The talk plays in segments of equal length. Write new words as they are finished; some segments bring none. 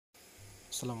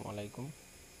আসসালামু আলাইকুম।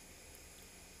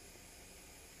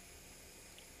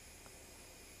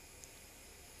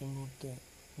 এই মুহূর্তে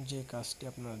যে কাজটি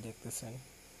আপনারা দেখতেছেন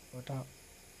ওটা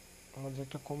আমাদের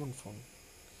একটা কমন ফোন,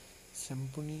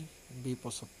 স্যামসুনি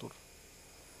V75।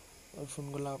 ওই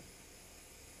ফোনগুলা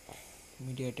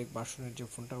মিডিয়াটেক ভার্সনের যে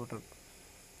ফোনটা ওটার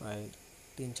প্রায়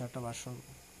 3-4টা ভার্সন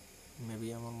মেবি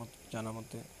আমার জানা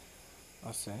মতে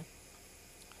আছে।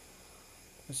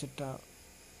 সেটা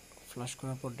ফ্লাশ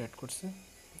করার পর ডেট করছে,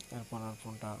 এরপর আর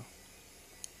ফোনটা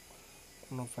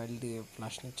কোনো ফাইল দিয়ে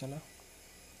ফ্লাশ নিচ্ছে না।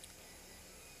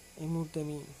 এই মুহূর্তে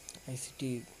আমি আইসিটি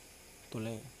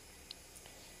তুলে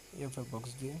ইউএফএ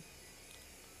বক্স দিয়ে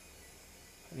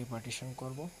রিপার্টিশন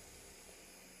করব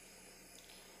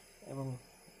এবং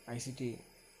আইসিটি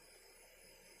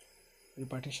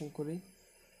রিপার্টিশন করেই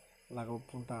লাগাবো,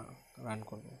 ফোনটা রান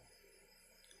করব।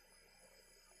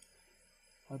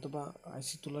 হয়তোবা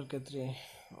আইসি তোলার ক্ষেত্রে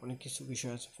অনেক কিছু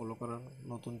বিষয় আছে ফলো করার,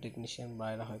 নতুন টেকনিশিয়ান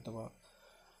বাইরে হয়তোবা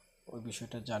ওই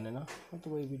বিষয়টা জানে না,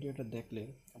 হয়তোবা এই ভিডিওটা দেখলে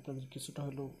আপনাদের কিছুটা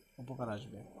হলেও উপকার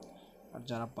আসবে। আর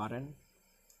যারা পারেন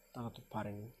তারা তো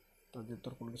পারেনি, তাদের তো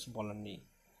কোনো কিছু বলার নেই।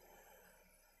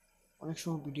 অনেক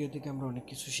সময় ভিডিও থেকে আমরা অনেক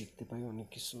কিছু শিখতে পাই, অনেক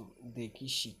কিছু দেখি,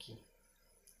 শিখি,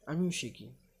 আমিও শিখি।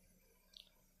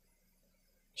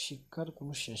 শিক্ষার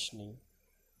কোনো শেষ নেই।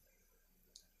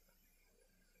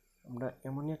 আমরা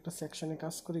এমনই একটা সেকশনে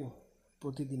কাজ করি,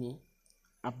 প্রতিদিনই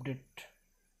আপডেট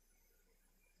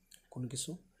কোনো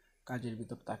কিছু কাজের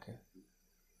ভিতর থাকে।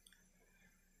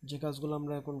 যে কাজগুলো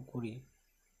আমরা এখন করি,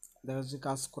 দেখা যাচ্ছে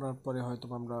কাজ করার পরে হয়তো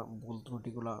আমরা ভুল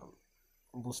ত্রুটিগুলো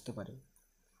বুঝতে পারি।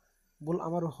 ভুল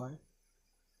আমারও হয়,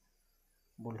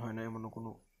 ভুল হয় না এমনও কোনো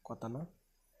কথা না।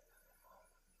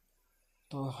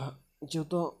 তো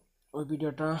যেহেতু ওই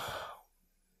ভিডিওটা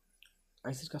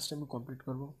আইসির কাজটা আমি কমপ্লিট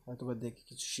করবো, হয়তো বা দেখে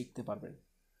কিছু শিখতে পারবেন,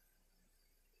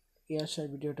 এই আশায়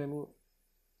ভিডিওটা আমি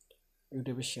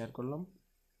ইউটিউবে শেয়ার করলাম।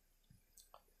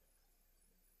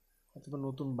 হয়তোবা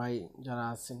নতুন ভাই যারা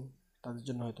আছেন তাদের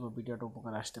জন্য হয়তো ভিডিওটা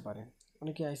উপকার আসতে পারে।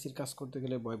 অনেকে আইসির কাজ করতে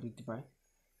গেলে ভয় বৃদ্ধি পায়,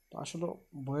 তো আসলে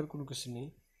ভয়ের কোনো কিছু নেই।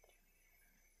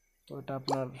 তো এটা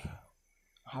আপনার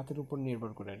হাতের উপর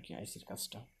নির্ভর করে আর কি আইসির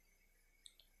কাজটা।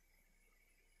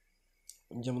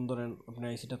 যেমন ধরেন আপনি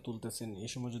আইসিটা তুলতেছেন, এই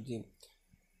সময় যদি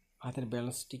হাতের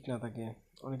ব্যালেন্স ঠিক না থাকে,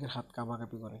 অনেকের হাত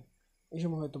কাঁপাকাঁপি করে। এই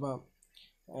সময় হয়তো বা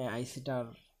আইসিটার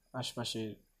আশপাশে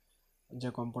যে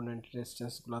কম্পোনেন্ট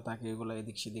রেজিস্ট্যান্সগুলো থাকে এগুলো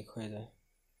এদিক সেদিক হয়ে যায়।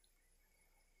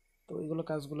 তো এইগুলো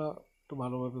কাজগুলো একটু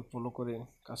ভালোভাবে ফলো করে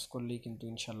কাজ করলেই কিন্তু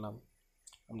ইনশাল্লাহ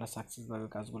আমরা সাকসেসভাবে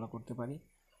কাজগুলো করতে পারি।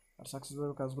 আর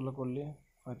সাকসেসভাবে কাজগুলো করলে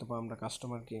হয়তো বা আমরা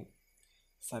কাস্টমারকে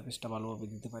সার্ভিসটা ভালোভাবে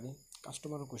দিতে পারি,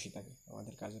 কাস্টমারও খুশি থাকে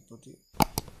আমাদের কাজের প্রতি।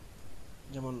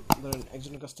 যেমন ধরেন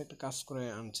একজনের কাছ থেকে একটা কাজ করে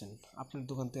আনছেন, আপনার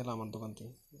দোকান থেকে আমার দোকান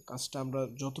থেকে, কাজটা আমরা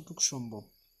যতটুকু সম্ভব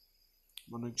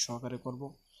মনোযোগ সহকারে করব।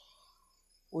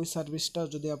 ওই সার্ভিসটা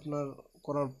যদি আপনার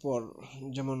করার পর,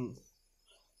 যেমন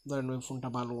ধরেন ওই ফোনটা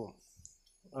ভালো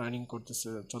রানিং করতেছে,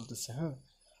 চলতেছে, হ্যাঁ,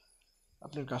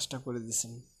 আপনার কাজটা করে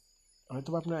দিয়েছেন, হয়তো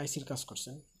আপনি আইসির কাজ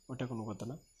করছেন, ওটা কোনো কথা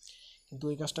না, কিন্তু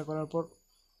ওই কাজটা করার পর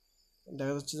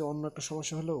দেখা যাচ্ছে যে অন্য একটা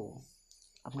সমস্যা হলেও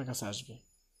আপনার কাছে আসবে।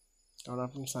 কারণ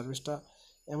আপনার সার্ভিসটা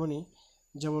এমনই,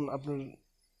 যেমন আপনার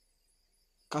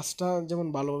কাজটা যেমন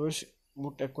ভালোভাবে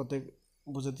মোট এক কথায়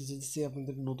বোঝাতে চাইছি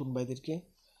আপনাদের নতুন ভাইদেরকে,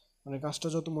 মানে কাজটা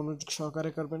যত মনোযোগ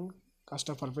সহকারে করবেন,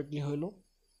 কাজটা পারফেক্টলি হইলো,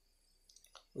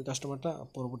 ওই কাস্টমারটা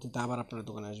পরবর্তীতে আবার আপনার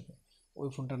দোকানে আসবে। ওই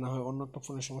ফোনটা না হয় অন্য একটা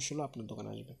ফোনের সমস্যা হলো আপনার দোকানে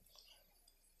আসবে।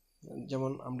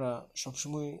 যেমন আমরা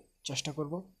সবসময় চেষ্টা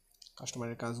করব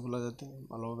কাস্টমারের কাজগুলো যাতে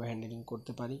ভালোভাবে হ্যান্ডেলিং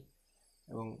করতে পারি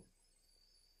এবং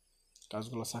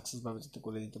কাজগুলো সাকসেসভাবে যাতে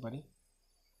করে দিতে পারি।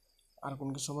 আর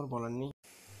কোনো কিছু আমার বলার নেই।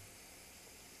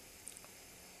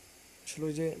 আসলে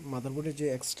ওই যে মাদারবোর্ডের যে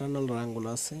এক্সটার্নাল রাংগুলো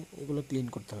আছে এগুলো ক্লিন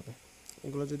করতে হবে।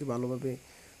 এগুলো যদি ভালোভাবে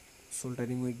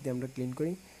সোল্ডারিং উইক দিয়ে আমরা ক্লিন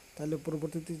করি, তাহলে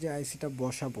পরবর্তীতে যে আইসিটা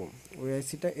বসাবো ওই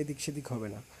আইসিটা এদিক সেদিক হবে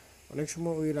না। অনেক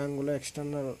সময় ওই রাংগুলো,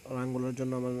 এক্সটার্নাল রাংগুলোর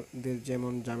জন্য আমাদের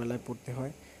যেমন ঝামেলায় পড়তে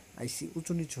হয়, আইসি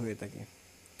উঁচু নিচু হয়ে থাকে।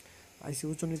 আইসি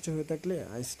উঁচু নিচু হয়ে থাকলে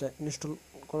আইসিটা ইনস্টল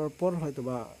করার পর হয়তো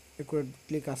বা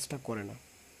অ্যাকুরেটলি কাজটা করে না।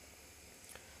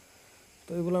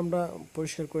 তো এগুলো আমরা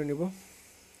পরিষ্কার করে নেব,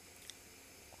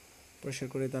 পরিষ্কার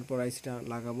করে তারপর আইসিটা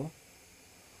লাগাবো।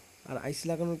 আর আইসি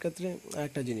লাগানোর ক্ষেত্রে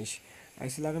আরেকটা জিনিস,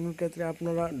 আইসি লাগানোর ক্ষেত্রে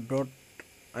আপনারা ডট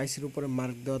আইসির উপরে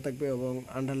মার্ক দেওয়া থাকবে এবং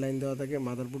আন্ডারলাইন দেওয়া থাকে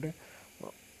মাদারবোর্ডে,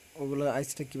 ওগুলো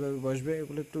আইসিটা কীভাবে বসবে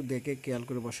এগুলো একটু দেখে খেয়াল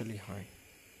করে বসালেই হয়।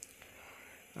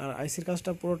 আর আইসির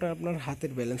কাজটা পুরোটা আপনার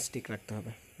হাতের ব্যালেন্স ঠিক রাখতে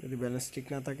হবে। যদি ব্যালেন্স ঠিক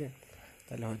না থাকে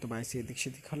তাহলে হয়তো আইসি এদিক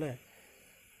সেদিক হলে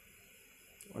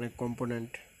অনেক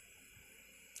কম্পোনেন্ট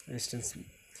রেজিস্ট্যান্স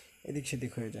এদিক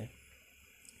সেদিক হয়ে যায়।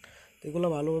 তো এগুলো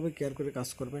ভালোভাবে কেয়ার করে কাজ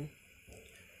করবেন।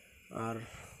 আর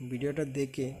ভিডিওটা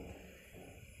দেখে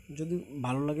যদি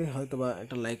ভালো লাগে হয়তো বা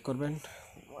একটা লাইক করবেন।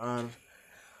 আর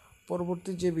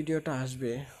পরবর্তী যে ভিডিওটা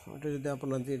আসবে ওটা যদি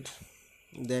আপনাদের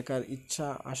দেখার ইচ্ছা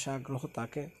আশা আগ্রহ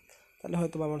থাকে তাহলে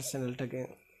হয়তো বা আমার চ্যানেলটাকে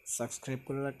সাবস্ক্রাইব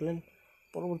করে রাখলেন।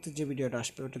 পরবর্তী যে ভিডিওটা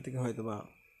আসবে ওটা থেকে হয়তো বা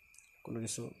কোনো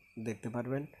কিছু দেখতে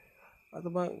পারবেন,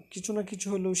 অথবা কিছু না কিছু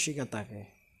হলেও শেখার থাকে।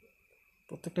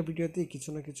 প্রত্যেকটা ভিডিওতেই কিছু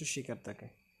না কিছু শেখার থাকে।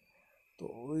 তো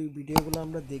ওই ভিডিওগুলো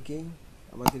আমরা দেখেই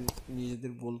আমাদের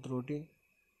নিজেদের ভুল ত্রুটি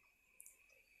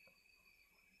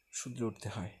শুধরে উঠতে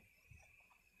হয়।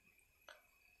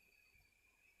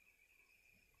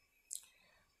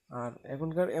 আর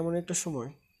এখনকার এমন একটা সময়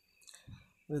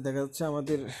যে দেখা যাচ্ছে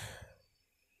আমাদের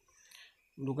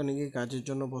দোকানে গিয়ে কাজের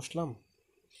জন্য বসলাম,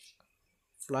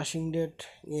 ফ্লাশিং ডেট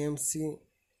এএমসি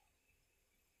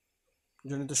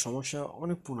জনিত সমস্যা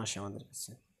অনেক ফোন আসে আমাদের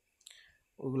কাছে,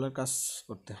 ওইগুলোর কাজ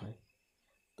করতে হয়।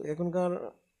 তো এখনকার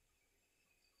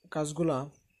কাজগুলা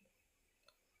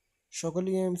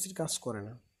সকলেই এএমসির কাজ করে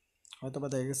না। হয়তো বা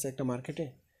দেখা গেছে একটা মার্কেটে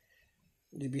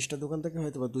যে 20টা দোকান থেকে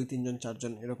হয়তো বা 2-3 জন 4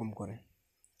 জন এরকম করে।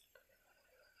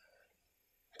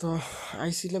 তো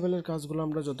আইসি লেভেলের কাজগুলো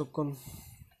আমরা যতক্ষণ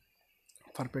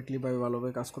পারফেক্টলি বা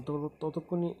ভালোভাবে কাজ করতে পারবো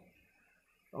ততক্ষণই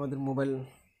আমাদের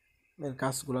মোবাইলের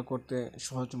কাজগুলো করতে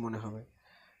সহজ মনে হবে।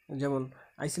 যেমন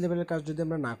আইসি লেভেলের কাজ যদি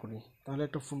আমরা না করি তাহলে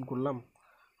একটা ফোন করলাম,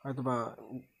 হয়তো বা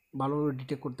ভালোভাবে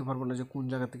ডিটেক্ট করতে পারবো না যে কোন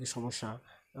জায়গা থেকে সমস্যা,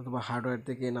 অথবা হার্ডওয়্যার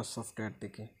থেকে না সফটওয়্যার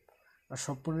থেকে। আর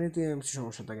সব ফোনেরই তো এএমসি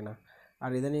সমস্যা থাকে না। আর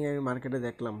ইদানিং আমি মার্কেটে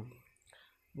দেখলাম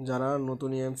যারা নতুন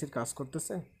এএমসির কাজ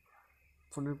করতেছে,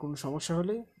 ফোনের কোনো সমস্যা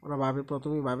হলেই ওরা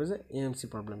প্রথমেই ভাবে যে এএমসি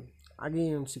প্রবলেম, আগে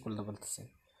এএমসি করতে বলতেছে।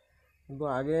 কিন্তু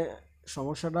আগে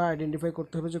সমস্যাটা আইডেন্টিফাই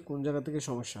করতে হবে যে কোন জায়গা থেকে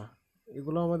সমস্যা,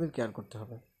 এগুলো আমাদের কেয়ার করতে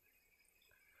হবে।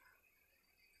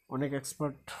 অনেক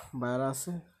এক্সপার্ট বায়ারা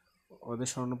আছে, ওদের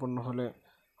শরণাপন্ন হলে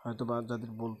হয়তো বা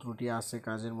যাদের ভুল ত্রুটি আছে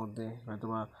কাজের মধ্যে, হয়তো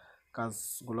বা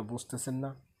কাজগুলো বুঝতেছেন না,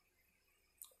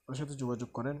 ওর সাথে যোগাযোগ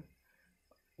করেন,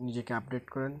 নিজেকে আপডেট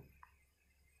করেন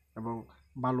এবং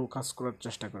ভালো কাজ করার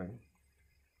চেষ্টা করেন।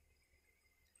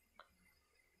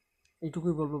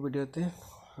 এইটুকুই বলবো ভিডিওতে।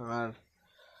 আর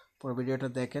পুরো ভিডিওটা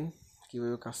দেখেন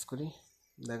কীভাবে কাজ করি,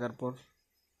 দেখার পর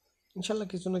ইনশাল্লাহ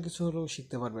কিছু না কিছু হলেও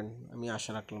শিখতে পারবেন, আমি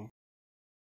আশা রাখলাম।